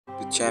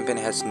The champion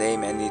has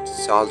name and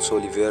it's also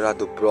Oliveira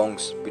the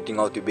Bronx, beating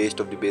out the best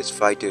of the best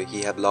fighter.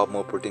 He have lot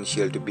more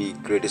potential to be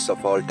greatest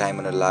of all time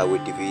in a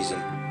lightweight division.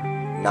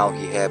 Now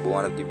he have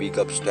one of the big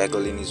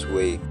obstacle in his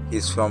way.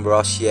 He's from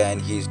Russia and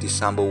he is the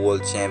Sambo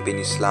world champion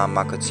Islam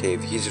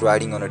Makhachev. He's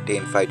riding on a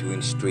 10 fight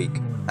win streak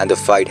and the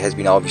fight has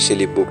been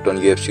officially booked on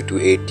UFC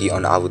 280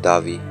 on Abu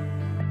Dhabi.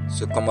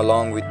 So come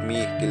along with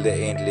me till the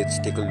end. Let's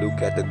take a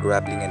look at the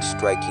grappling and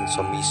striking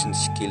submission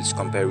skills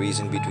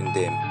comparison between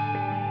them.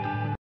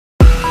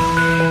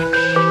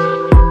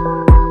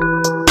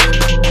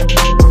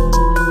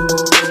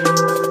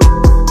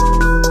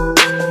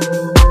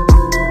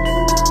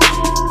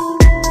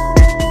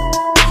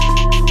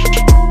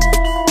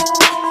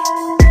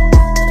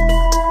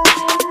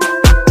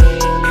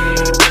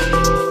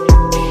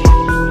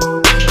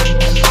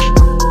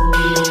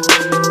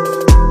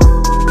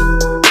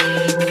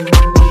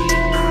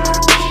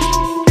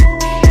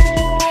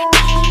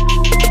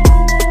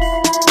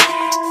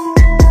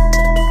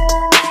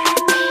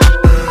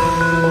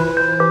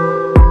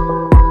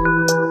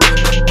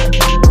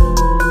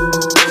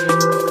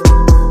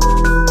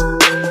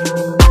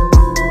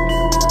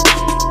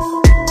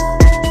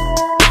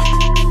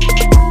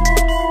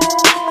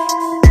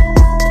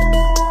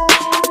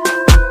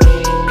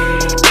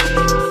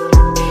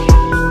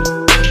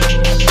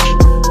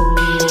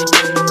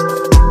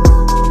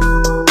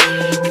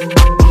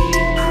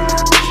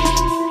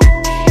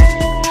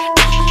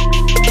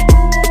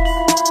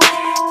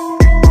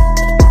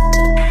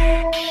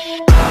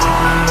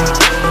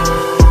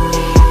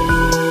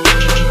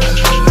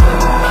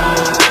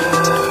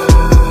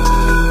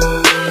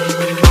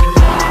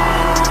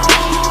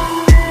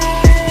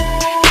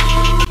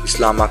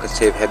 Islam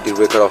Makhachev had the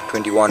record of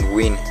 21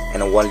 win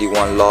and only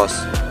one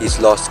loss. His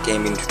loss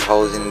came in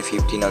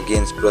 2015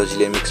 against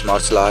Brazilian mixed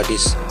martial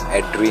artist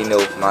Adriano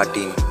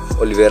Martin.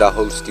 Oliveira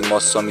holds the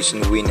most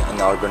submission win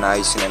in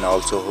organization and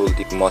also holds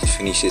the most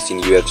finishes in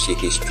UFC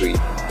history.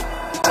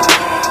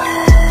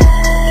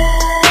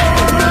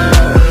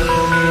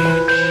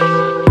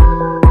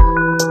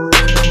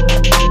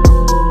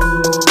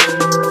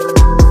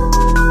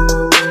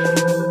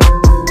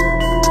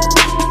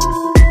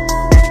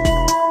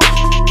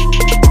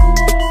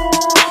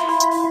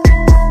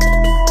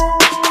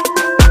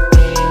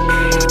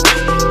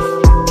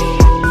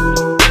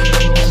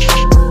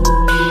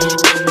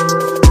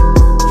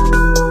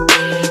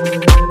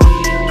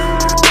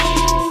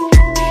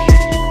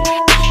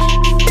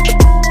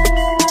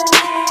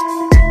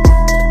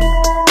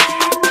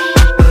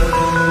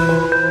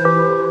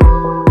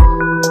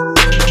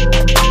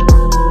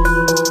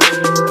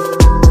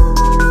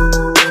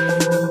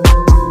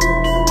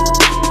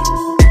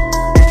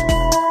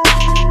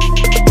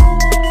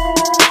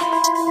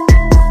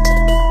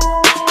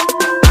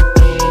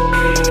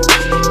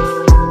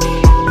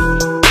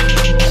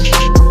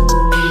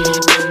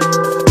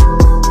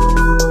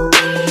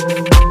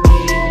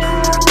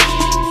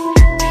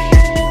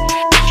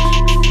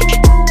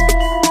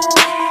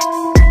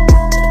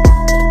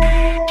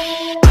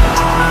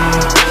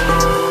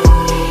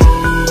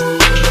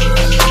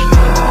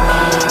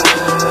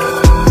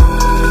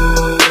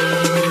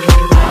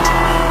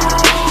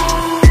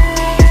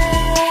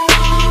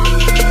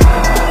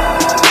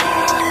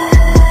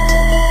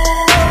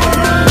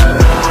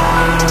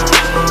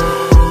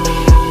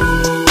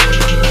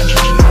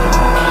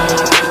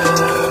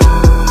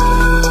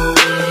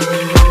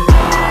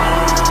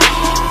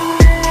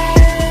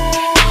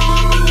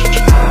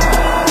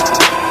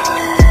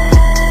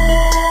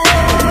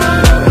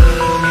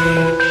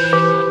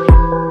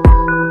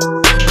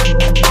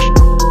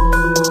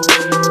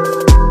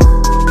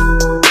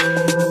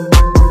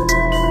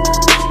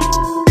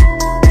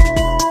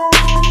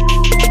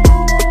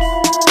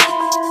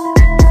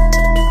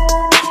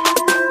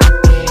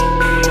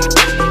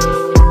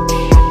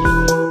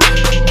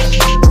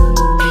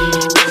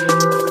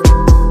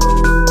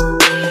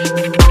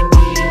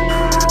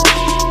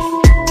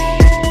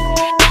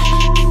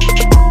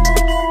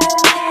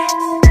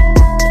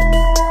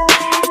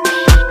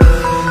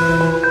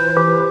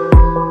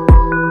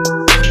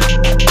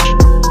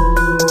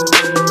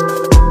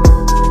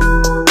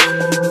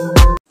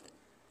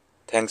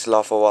 Thanks a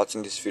lot for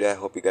watching this video. I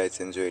hope you guys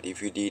enjoyed.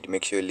 If you did,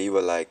 make sure you leave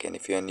a like, and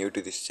if you are new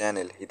to this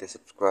channel, hit the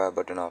subscribe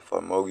button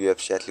for more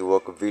UFC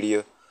workout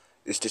video.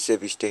 Stay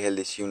safe, stay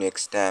healthy. See you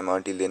next time.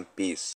 Until then, peace.